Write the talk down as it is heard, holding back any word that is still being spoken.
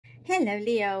Hello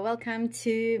Leo, welcome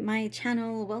to my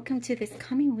channel. Welcome to this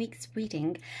coming week's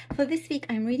reading. For this week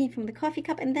I'm reading from the coffee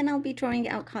cup and then I'll be drawing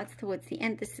out cards towards the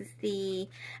end. This is the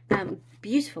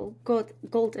beautiful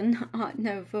golden Art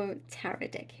Nouveau tarot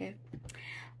deck here.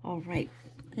 All right,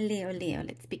 Leo,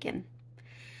 let's begin.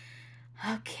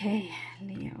 Okay,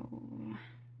 Leo.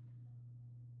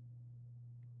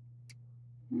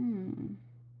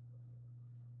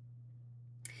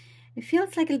 It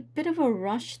feels like a bit of a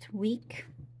rushed week.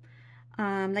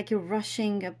 Like you're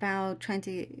rushing about, trying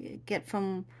to get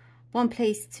from one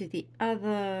place to the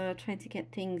other, trying to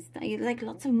get things done. Like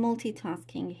lots of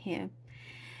multitasking here.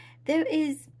 There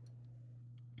is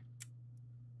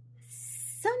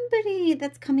somebody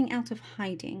that's coming out of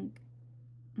hiding.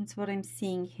 That's what I'm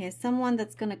seeing here. Someone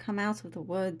that's going to come out of the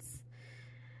woods.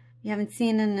 You haven't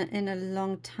seen in a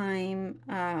long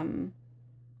time.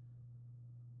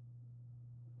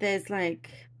 There's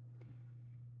like...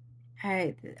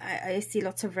 I see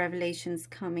lots of revelations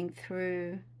coming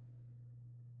through,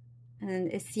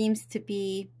 and it seems to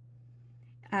be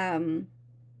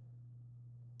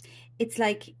it's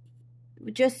like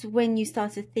just when you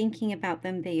started thinking about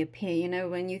them, they appear. You know,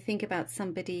 when you think about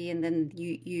somebody and then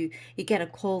you get a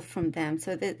call from them.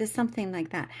 So there's something like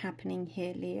that happening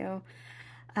here, Leo.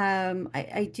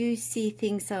 I do see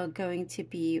things are going to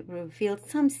be revealed.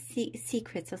 Some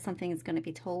secrets or something is going to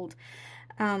be told.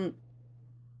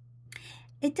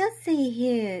 It does say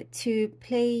here to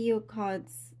play your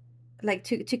cards, like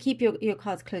to keep your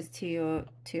cards close to your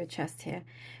chest here.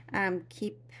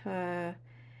 Keep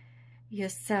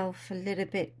yourself a little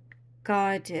bit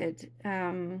guarded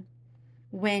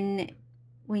when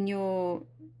you're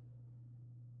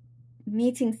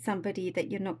meeting somebody that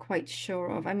you're not quite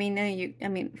sure of. I mean,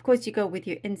 of course you go with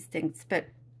your instincts, but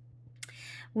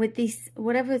with these,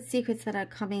 whatever secrets that are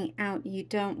coming out, you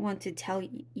don't want to tell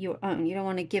your own. You don't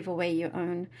want to give away your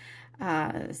own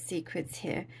secrets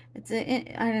here. It's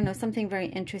I don't know, something very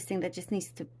interesting that just needs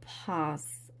to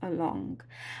pass along,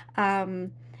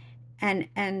 and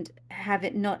have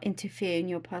it not interfere in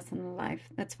your personal life.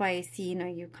 That's why I see, you know,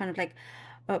 you're kind of like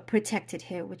protected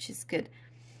here, which is good.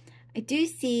 I do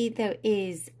see there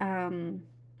is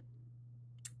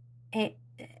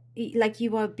like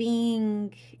you are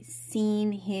being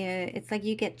seen here. It's like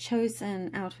you get chosen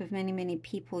out of many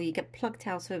people. You get plucked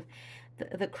out of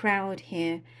the crowd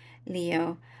here,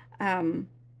 Leo.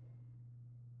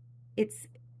 It's,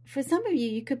 for some of you,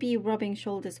 you could be rubbing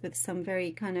shoulders with some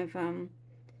very kind of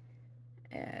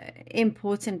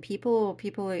important people, or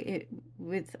people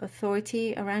with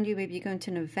authority around you. Maybe you're going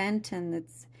to an event and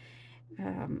it's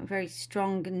a very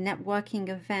strong networking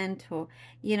event, or,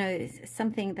 you know, it's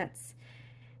something that's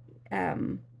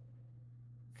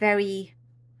very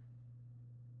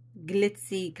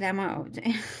glitzy, glamour.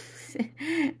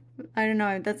 I don't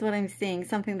know, that's what I'm seeing.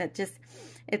 Something that just,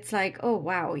 it's like, oh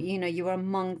wow, you know, you are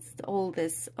amongst all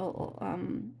this, all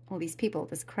these people,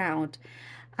 this crowd,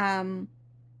 but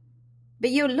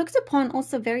you're looked upon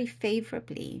also very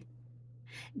favorably.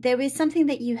 There is something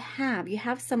that you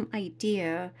have some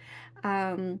idea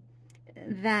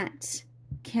that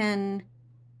can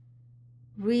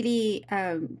really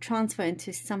transfer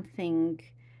into something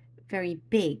very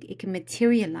big. It can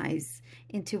materialize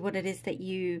into what it is that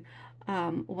you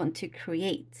want to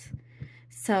create.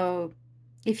 So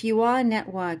if you are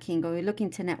networking or you're looking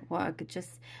to network,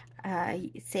 just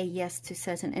say yes to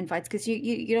certain invites, because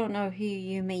you don't know who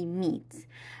you may meet.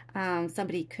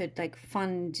 Somebody could like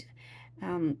fund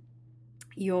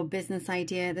your business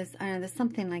idea. There's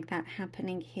something like that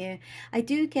happening here. I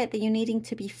do get that you're needing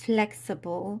to be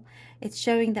flexible. It's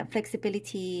showing that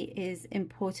flexibility is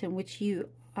important, which you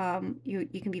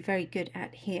can be very good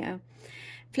at here.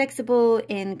 Flexible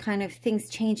in kind of things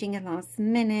changing at last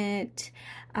minute,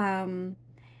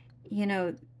 you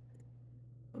know,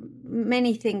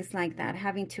 many things like that,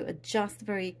 having to adjust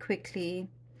very quickly.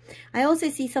 I also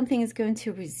see something is going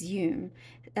to resume.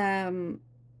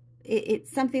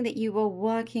 It's something that you were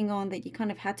working on that you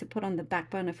kind of had to put on the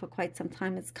back burner for quite some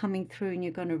time. It's coming through and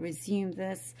you're going to resume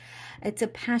this. It's a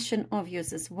passion of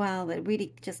yours as well that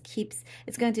really just keeps,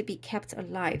 it's going to be kept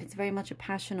alive. It's very much a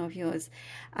passion of yours.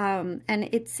 And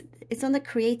it's on the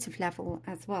creative level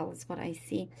as well, is what I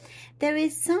see. There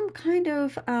is some kind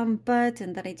of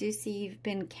burden that I do see you've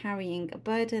been carrying, a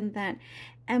burden that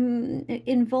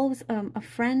involves a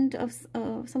friend of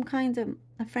some kind, of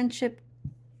a friendship.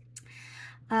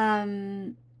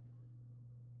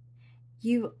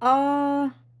 You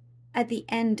are at the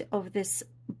end of this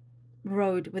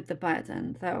road with the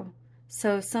burden, though.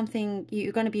 So something,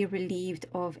 you're going to be relieved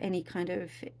of any kind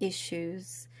of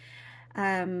issues,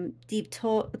 deep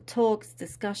talks,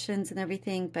 discussions and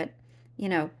everything. But, you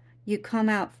know, you come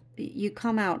out you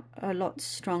come out a lot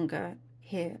stronger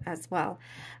here as well.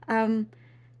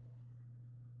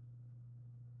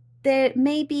 There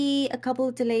may be a couple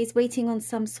of delays waiting on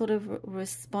some sort of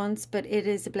response, but it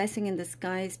is a blessing in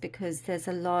disguise because there's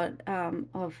a lot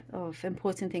of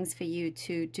important things for you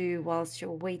to do whilst you're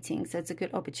waiting. So it's a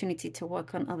good opportunity to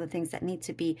work on other things that need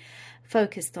to be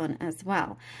focused on as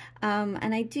well.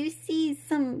 And I do see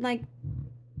some like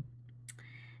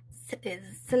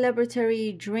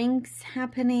celebratory drinks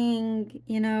happening,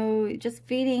 you know, just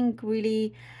feeling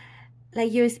really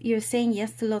like you're saying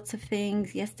yes to lots of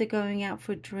things, yes to going out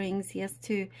for drinks, yes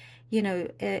to, you know,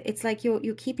 it's like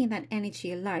you're keeping that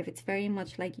energy alive. It's very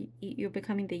much like you're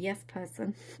becoming the yes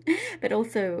person, but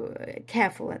also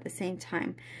careful at the same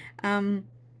time.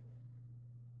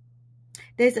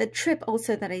 There's a trip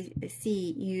also that I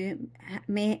see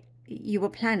you were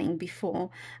planning before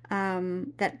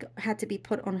that had to be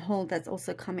put on hold. That's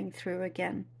also coming through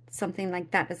again. Something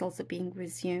like that is also being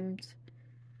resumed.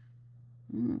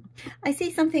 I see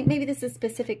something, maybe this is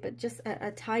specific, but just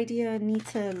a tidier,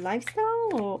 neater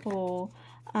lifestyle or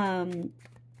home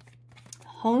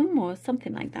or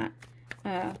something like that.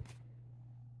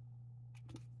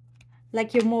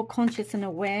 Like you're more conscious and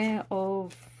aware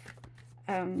of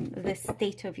the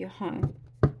state of your home.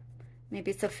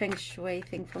 Maybe it's a feng shui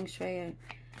thing, feng shui. I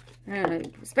don't know.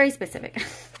 It's very specific.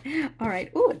 All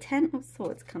right. Oh, 10 of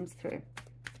Swords comes through.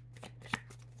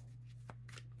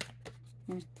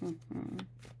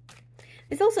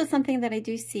 There's also something that I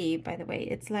do see, by the way.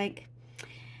 It's like,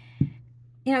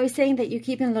 you know, I was saying that you're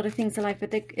keeping a lot of things alive,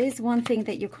 but there is one thing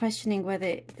that you're questioning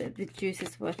whether the juice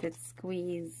is worth its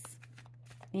squeeze,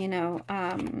 you know.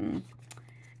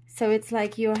 So it's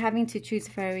like you're having to choose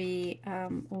very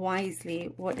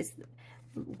wisely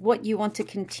what you want to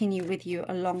continue with you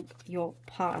along your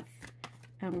path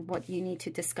and what you need to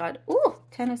discard. Oh,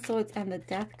 10 of Swords and the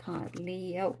Death card,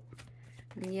 Leo.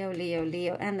 Leo, Leo,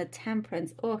 Leo, and the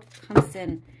Temperance. Oh, comes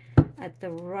in at the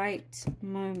right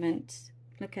moment.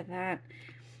 Look at that.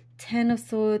 10 of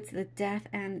Swords, the Death,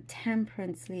 and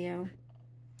Temperance, Leo.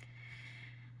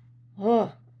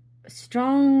 Oh,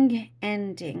 strong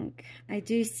ending. I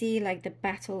do see like the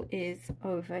battle is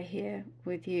over here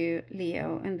with you,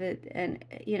 Leo, and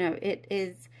you know, it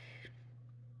is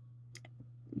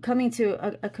coming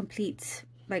to a complete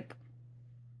like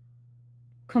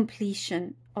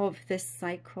completion of this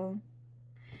cycle,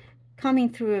 coming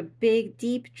through a big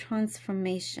deep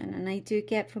transformation. And I do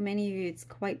get for many of you it's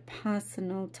quite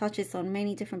personal, touches on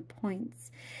many different points,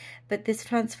 but this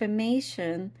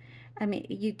transformation, I mean,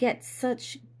 you get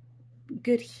such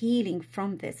good healing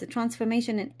from this, a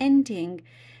transformation and ending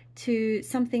to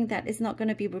something that is not going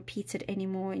to be repeated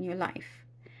anymore in your life,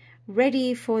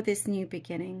 ready for this new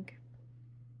beginning.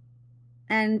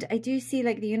 And I do see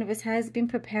like the universe has been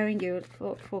preparing you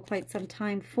for quite some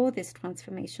time for this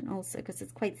transformation also, because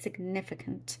it's quite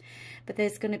significant. But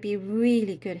there's going to be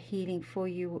really good healing for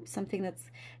you, something that's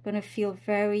going to feel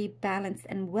very balanced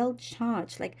and well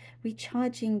charged, like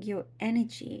recharging your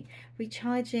energy,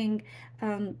 recharging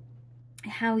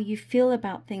how you feel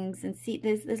about things. And see,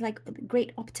 there's like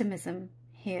great optimism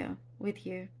here with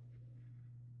you.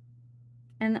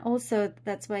 And also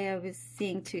that's why I was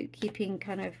seeing to keeping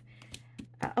kind of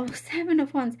oh, 7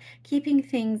 of Wands, keeping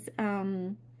things,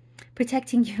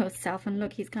 protecting yourself. And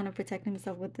look, he's kind of protecting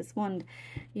himself with this wand,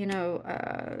 you know,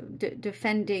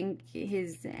 defending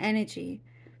his energy,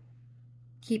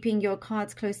 keeping your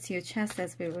cards close to your chest,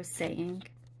 as we were saying,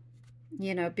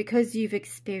 you know, because you've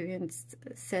experienced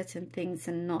certain things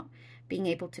and not being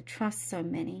able to trust so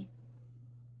many.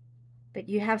 But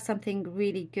you have something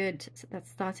really good that's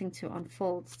starting to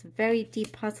unfold. It's a very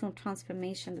deep personal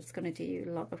transformation that's going to do you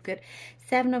a lot of good.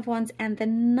 7 of Wands and the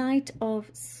Knight of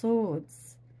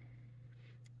Swords.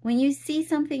 When you see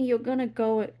something, you're going to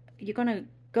go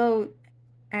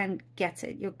and get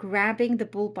it. You're grabbing the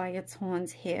bull by its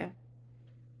horns here.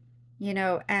 You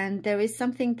know, and there is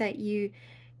something that you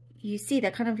see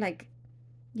that kind of like,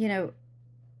 you know,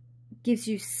 gives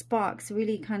you sparks,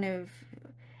 really kind of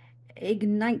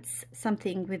ignites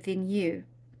something within you,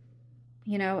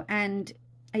 you know. And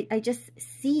I just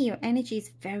see your energy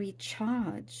is very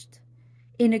charged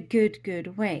in a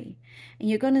good way, and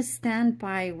you're going to stand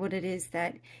by what it is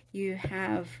that you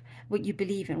have, what you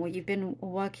believe in, what you've been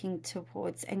working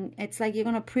towards. And it's like you're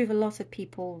going to prove a lot of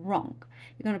people wrong.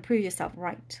 You're going to prove yourself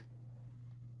right.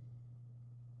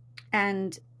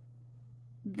 And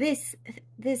this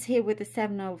here with the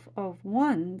 7 of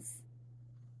Wands,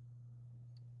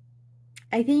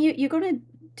 I think you're going to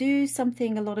do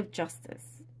something, a lot of justice.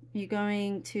 You're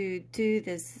going to do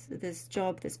this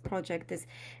job, this project,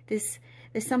 there's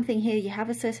something here. You have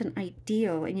a certain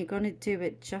ideal and you're going to do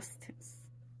it justice.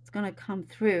 It's going to come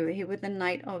through here with the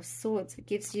Knight of Swords. It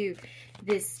gives you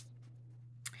this,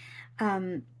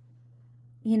 you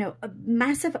know, a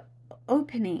massive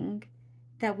opening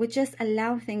that would just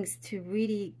allow things to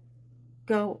really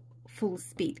go full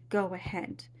speed, go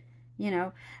ahead, you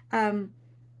know,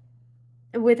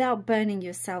 without burning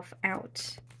yourself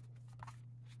out.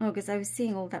 Oh, because I was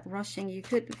seeing all that rushing. You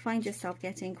could find yourself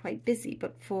getting quite busy,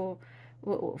 but for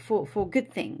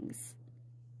good things.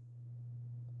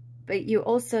 But you're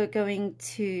also going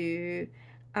to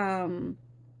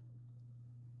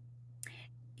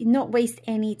not waste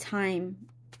any time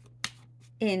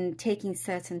in taking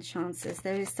certain chances.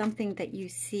 There is something that you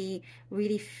see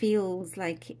really feels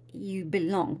like you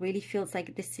belong, really feels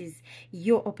like this is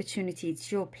your opportunity,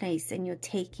 it's your place, and you're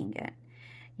taking it.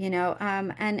 You know,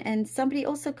 and somebody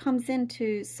also comes in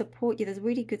to support you. There's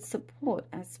really good support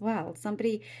as well.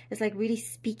 Somebody is like really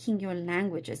speaking your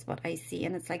language is what I see.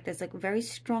 And it's like there's like a very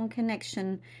strong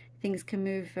connection. Things can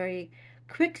move very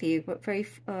quickly, but very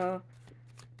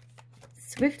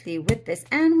swiftly with this.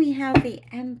 And we have the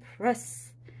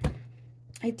Empress.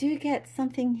 I do get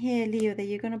something here, Leo, that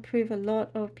you're going to prove a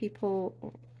lot of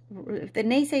people, the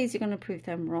naysayers, you're going to prove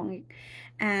them wrong.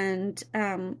 And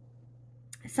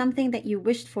something that you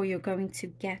wished for, you're going to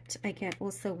get. I get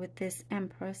also with this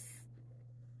Empress.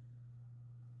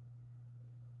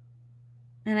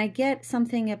 And I get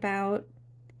something about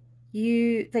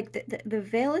you, like the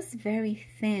veil is very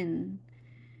thin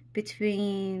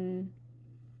between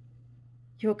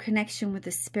your connection with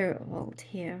the spirit world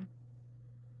here.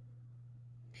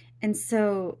 And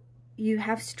so you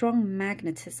have strong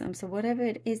magnetism. So whatever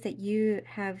it is that you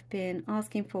have been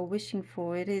asking for, wishing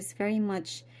for, it is very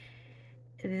much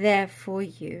there for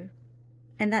you.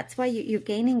 And that's why you're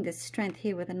gaining this strength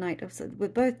here with the Knight of Swords,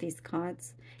 with both these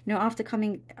cards. You know, after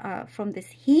coming from this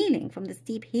healing, from this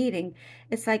deep healing,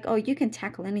 it's like, oh, you can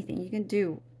tackle anything. You can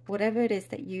do whatever it is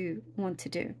that you want to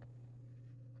do.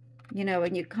 You know,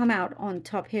 and you come out on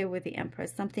top here with the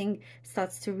Empress. Something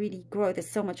starts to really grow. There's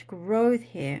so much growth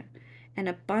here and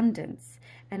abundance.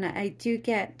 And I do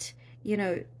get, you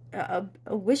know,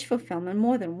 a wish fulfillment,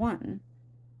 more than one.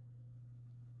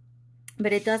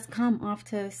 But it does come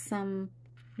after some,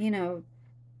 you know,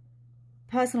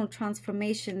 personal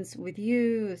transformations with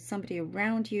you, somebody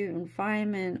around you,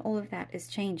 environment, all of that is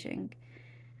changing.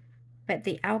 But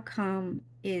the outcome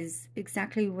is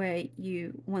exactly where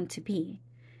you want to be.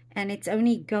 And it's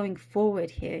only going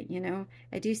forward here, you know.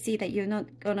 I do see that you're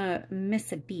not going to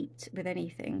miss a beat with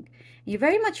anything. You're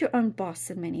very much your own boss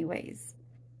in many ways.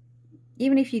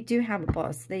 Even if you do have a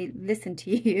boss, they listen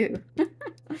to you.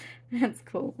 That's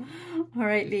cool. All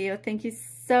right, Leo, thank you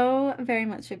so very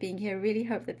much for being here. Really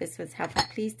hope that this was helpful.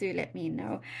 Please do let me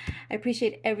know. I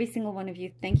appreciate every single one of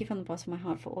you. Thank you from the bottom of my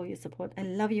heart for all your support. I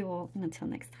love you all, and until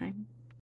next time.